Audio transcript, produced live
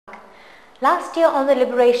Last year on the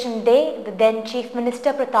Liberation Day, the then Chief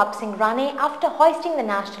Minister Pratap Singh Rane, after hoisting the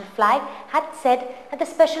national flag, had said that the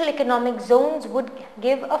special economic zones would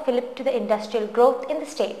give a fillip to the industrial growth in the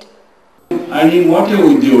state. आणि मोठे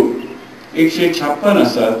उद्योग 156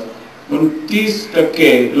 असतात, पण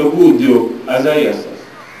 30% लघु उद्योग आजही असतात.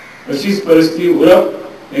 अशीच परिस्थिती उरप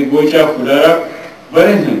हे गोयच्या फुडाराक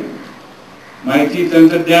बरे न्हय. माहिती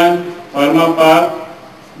तंत्रज्ञान, फार्मा पार्क,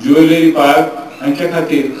 ज्वेलरी पार्क हांच्या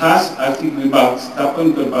खातीर खास आर्थिक विभाग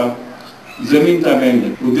स्थापन करपाक जमीन ताब्यात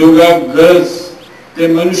घेतली. उद्योगाक गरज ते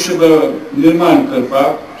मनुष्यबळ निर्माण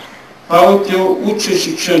करपाक फावो त्यो उच्च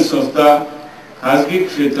शिक्षण संस्था खाजगी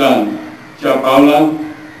क्षेत्रांच्या पावलांक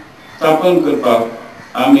स्थापन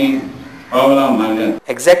करपाक आमी पावलां मारल्यात.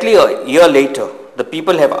 Exactly a year later, the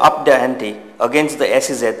people have upped their ante against the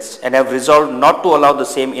SEZs and have resolved not to allow the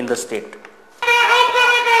same in the state.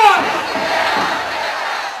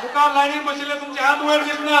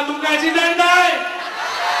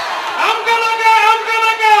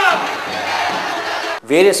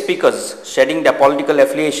 Various speakers shedding their political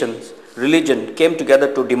affiliations, religion came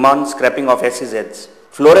together to demand scrapping of SEZs.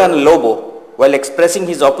 Florian Lobo, while expressing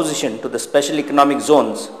his opposition to the special economic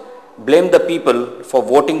zones, blamed the people for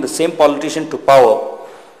voting the same politician to power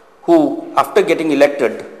who, after getting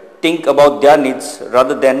elected, think about their needs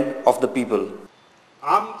rather than of the people.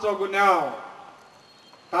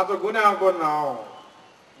 ताचो गुन्यांव करना हांव.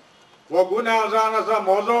 हो गुन्यांव जावन आसा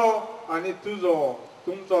म्हजो आनी तुजो,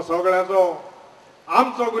 तुमचो सगळ्याचो.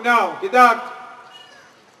 आमचो गुन्यांव कित्याक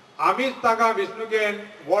आमीच ताका वेंचणुकेन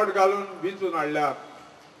वोट घालून वेंचून हाडल्यात.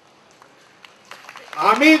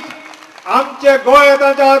 आमीच आमचे गोंय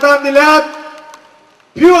तांच्या हातांत दिल्यात.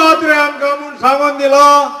 फ्यू आत्रे आमकां म्हूण सांगून दिलो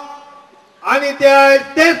आनी ते आयज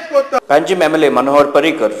तेच करतात. Panjim MLA Manohar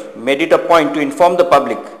Parrikar made it a point to inform the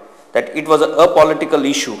public that it was a political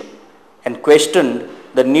issue and questioned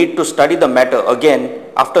the need to study the matter again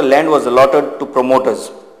after land was allotted to promoters.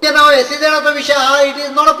 SEZचा विषय हा it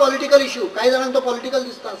is not a political issue. काही जणांना तो political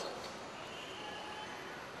दिसता.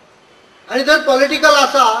 आणि जर political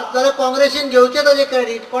असा जाल्यार काँग्रेसीन घेवचे ताजे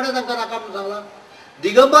क्रेडिट. कोणे तांकां नाका म्हणून सांगला?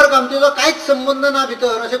 दिगंबर कामतीचो कांयच संबंध ना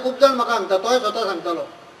भितर अशें खूब जाण म्हाका सांगता. तोय स्वता सांगतालो.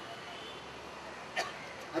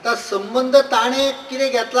 आता संबंध ताणें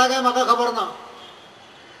कितें घेतला काय म्हाका खबर ना.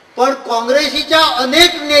 पण काँग्रेसीच्या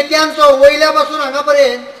अनेक नेत्यांचो वयल्या पासून हांगा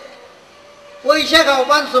पर्यंत पैसे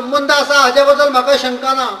खावपान संबंध आसा हाच्या बद्दल म्हाका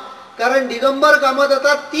शंका ना. कारण दिगंबर कामत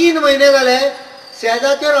आता 3 महिने जाले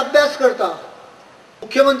सेजाचेर अभ्यास करता.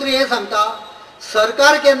 मुख्यमंत्री हे सांगता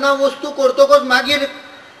सरकार केन्ना वस्तू करतकच मागीर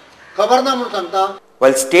खबर ना म्हणून सांगता.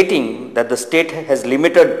 While stating that the state has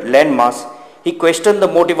limited land mass, he questioned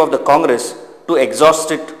the motive of the Congress to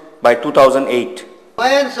exhaust it by 2008.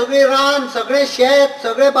 गोंयान सगळी रान, सगळे शेत,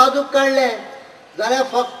 सगळे बाजूक काढले जाल्यार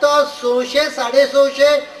फक्त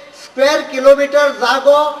 600-650 स्क्वेअर किलोमीटर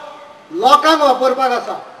जागो लोकांक वापरपाक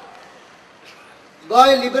आसा.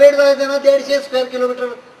 गोंय लिबरेट जाले तेन्ना 150 स्क्वेअर किलोमीटर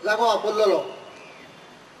जागो वापरलेलो.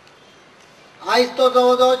 आयज तो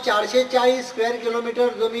जवळ जवळ 440 स्क्वेअर किलोमीटर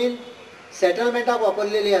जमीन सेटलमेंटाक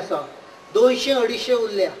वापरलेली आसा. 200-250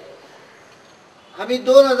 उरल्या. आमी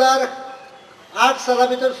 2008 साला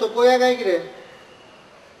भितर सोंपोवया काय कितें?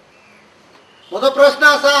 म्हजो प्रश्न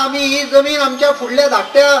आसा आमी ही जमीन आमच्या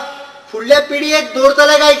फुडल्या पिढयेक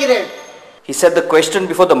दवरतले काय कितें? He said the question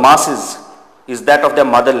before the masses is that of their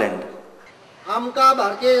motherland. आमकां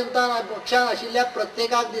भारतीय जनता पक्षान आशिल्ल्या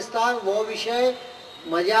प्रत्येकाक दिसता हो विशय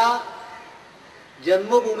म्हज्या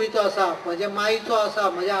जन्मभुमीचो आसा, म्हज्या मायेचो आसा,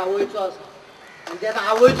 म्हज्या आवयचो आसा. आनी जेन्ना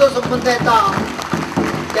आवयचो संबंध येता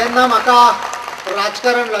तेन्ना म्हाका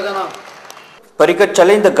राजकारण लागना. Parrikar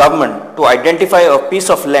challenged the government to identify a piece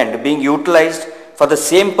of land being utilized for the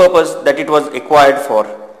same purpose that it was acquired for.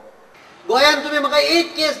 गोंयान तुम्ही म्हाका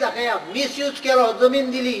एक केस दाखया. मिसयूज केलो, जमीन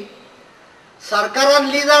दिली, सरकारान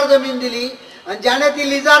लिजार जमीन दिली आणि ज्याने ती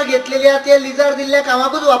लिजार घेतलेली आहे ते लिजार दिल्ल्या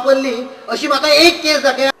कामाकूच वापरली अशी म्हाका एक case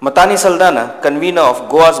दाखया. Matani Saldana, convener of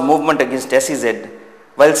Goa's movement against SEZ,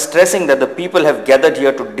 while stressing that the people have gathered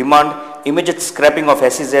here to demand immediate scrapping of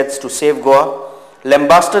SEZs to save Goa,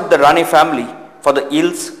 lambasted the Rane family for the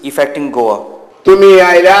ills affecting Goa. तुम्ही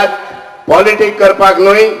आयल्यात politic करपाक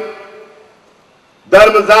न्हय,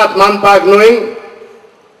 धर्म जात मानपाक न्हय,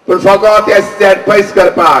 पण फकत SEZ पयस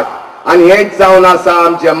करपाक. आनी हेच जावन आसा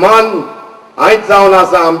आमचें मन, हेच जावन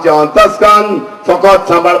आसा आमचें अंतस्कन फकत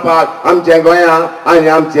सांबाळपाक आमच्या गोंयांक आनी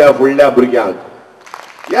आमच्या फुडल्या भुरग्यांक.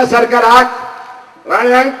 ह्या सरकाराक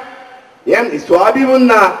राण्यांक हें स्वाभिमान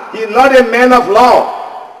ना. He is not a man of law.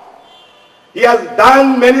 He has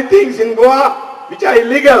done many things in Goa which are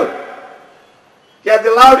illegal. He has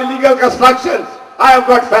allowed illegal constructions. I have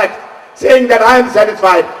got facts saying that I am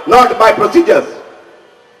satisfied not by procedures.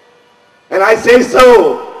 And And I say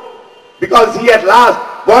so because he at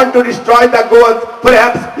last want to destroy the Goans.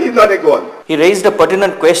 Perhaps he is not a Goan. He raised a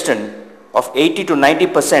pertinent question of 80 to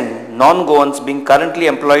 90% non-Goans being currently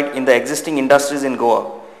employed in the existing industries in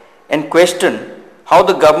Goa, and questioned how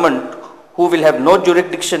the government, who will have no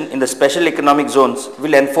jurisdiction in the special economic zones,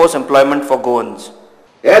 will enforce employment for Goans.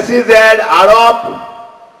 SEZ आरोप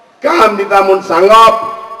काम दिता म्हूण सांगप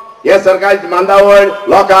हे सरकारी बांदावळ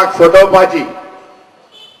लोकांक फटोवपाची.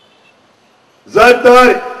 जर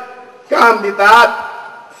तर काम दितात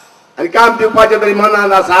आनी काम दिवपाचें तरी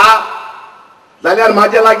मनांत आसा जाल्यार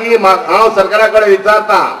म्हाजे लागीं हांव सरकारा कडेन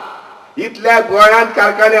विचारता, इतल्या गोंयांत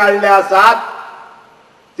कारखाने हाडले आसात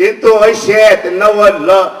तेतूं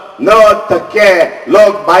 90%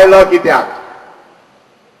 लोक बायलो कित्याक?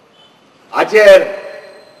 हाचेर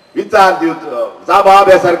विचार दिवचो, जबाब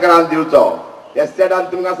ह्या सरकारान दिवचो. ह्या स्टेटान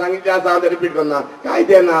तुमकां सांगिल्लें आसा, हांव रिपीट करना,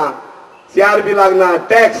 कायदे ना, CRP लागना,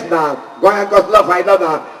 टॅक्स ना, गोंयांक कसलो फायदो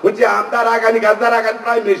ना. म्हणजे आमदाराक आनी खासदाराक आनी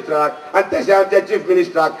प्रायम मिनिस्टराक आनी तशें आमच्या चीफ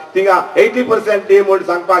मिनिस्टराक थिंगा 80% दी म्हूण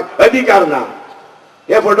सांगपाक अधिकार ना.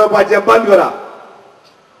 हे फटोवपाचें बंद करा.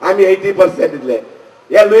 आमी 80% दितले.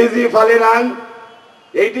 हे लुइजी फालेरान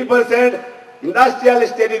 80% इंडस्ट्रियल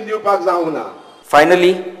इस्टेटीन दिवपाक जावंक ना.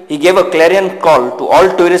 Finally, he gave a clarion call to all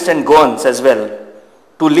tourists and Goans as well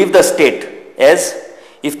to leave the state, as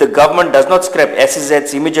if the government does not scrap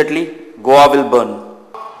SEZs immediately, Goa will burn.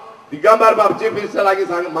 Digambar बाब chief minister लागीं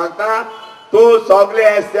सांग मागता, तूं सगळे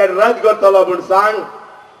SEZ रद्द करतलो म्हूण सांग,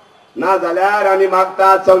 ना जाल्यार आमी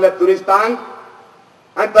मागता सगळे टुरिस्टांक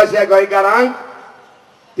आनी तशे गोंयकारांक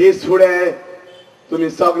तीस फुडें तुमी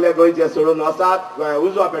सगळे गोंयचे सोडून वचात. गोंय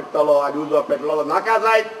उजो पेटतलो आनी उजो पेटलेलो नाका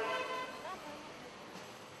जायत.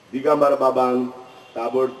 दिगंबर बाबान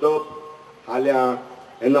ताबडतोब हाल्या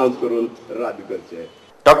अनाउन्स करून रद्द करचे.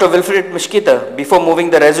 Dr. Wilfred Mishkita, before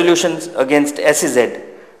moving the resolutions against SEZ,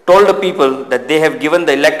 told the people that they have given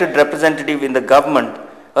the elected representative in the government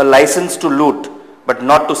a license to loot, but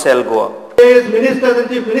not to sell Goa. Ministers and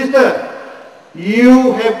Chief Minister,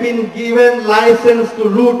 you have been given license to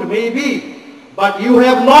loot, maybe, but you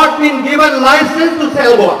have not been given license to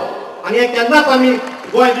sell Goa. And he cannot tell me,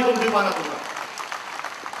 Goa is going to be one.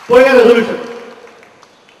 Point resolution.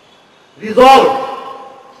 Resolved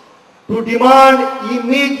to demand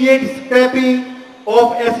immediate scrapping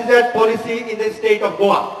of SEZ policy in the state of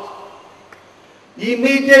Goa.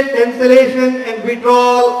 Immediate cancellation and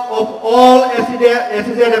withdrawal of all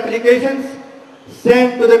SEZ applications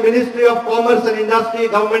sent to the Ministry of Commerce and Industry,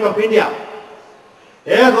 Government of India.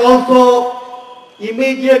 As also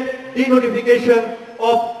immediate denotification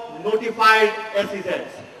of notified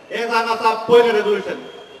SEZs. As another point resolution.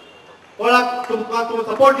 कोणाक तुमकां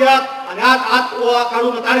support दियात आनी आज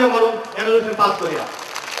काढून ताळयो मारून resolution pass करूया.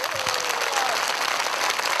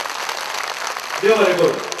 देव बरें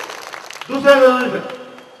करूं. दुसरें resolution.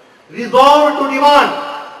 Resolve to demand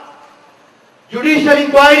judicial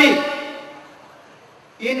inquiry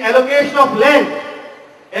in allocation of land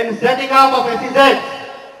and setting up of SEZs,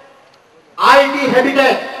 IT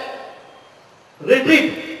habitat, retreat,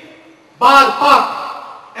 bar park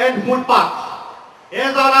and food parks. हे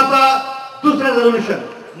जावन आसा दुसरें रेजोल्यूशन.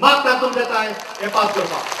 मागता तुमचे ताय हे पास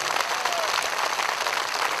करपाक.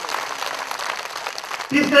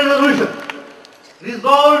 तिसरें resolution.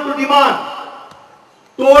 Resolve to demand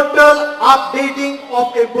total updating of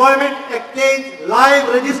employment exchange live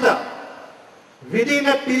register within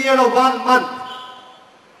a period of 1 month,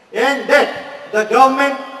 and that the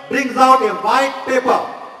government brings out a white paper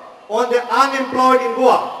on the unemployed in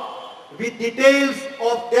Goa with details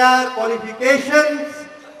of their qualifications,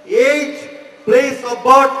 age, place of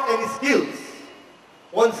birth and skills.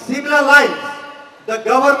 On similar lines, the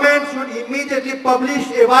government should immediately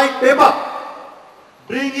publish a white paper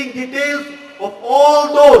bringing details of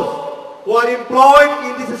all those who are employed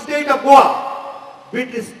in this state of Goa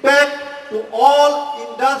with respect to all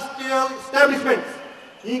industrial establishments,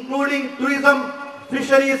 including tourism,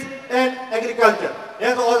 fisheries and agriculture.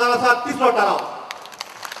 As all are तीसरा ठराव.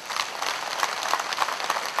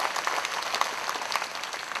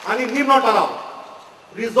 आणि निम्न ठराव.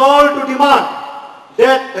 Resolve to demand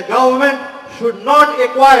that the government should not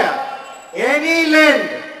acquire any land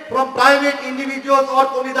from private individuals or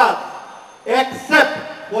comunidades except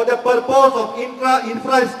for the purpose of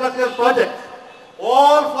infrastructural projects,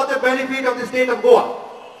 all for the benefit of the state of Goa.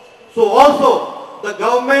 So also the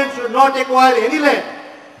government should not acquire any land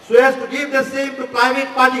so as to give the same to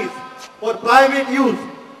private parties for private use,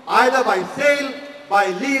 either by sale, by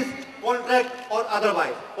lease, contract or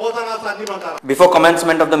otherwise. Before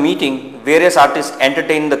commencement of the meeting, various artists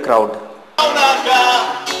entertained the crowd.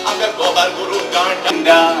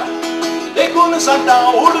 देखून सांगता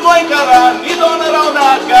उठ गोंयकारां न्हिदोन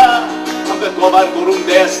रावनाका आमकां कोबार करूंक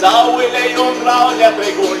दे सावयले येवन रावल्या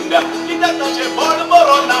थंय गोंड्या कित्याक ताचें बळ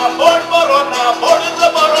बरो ना बळ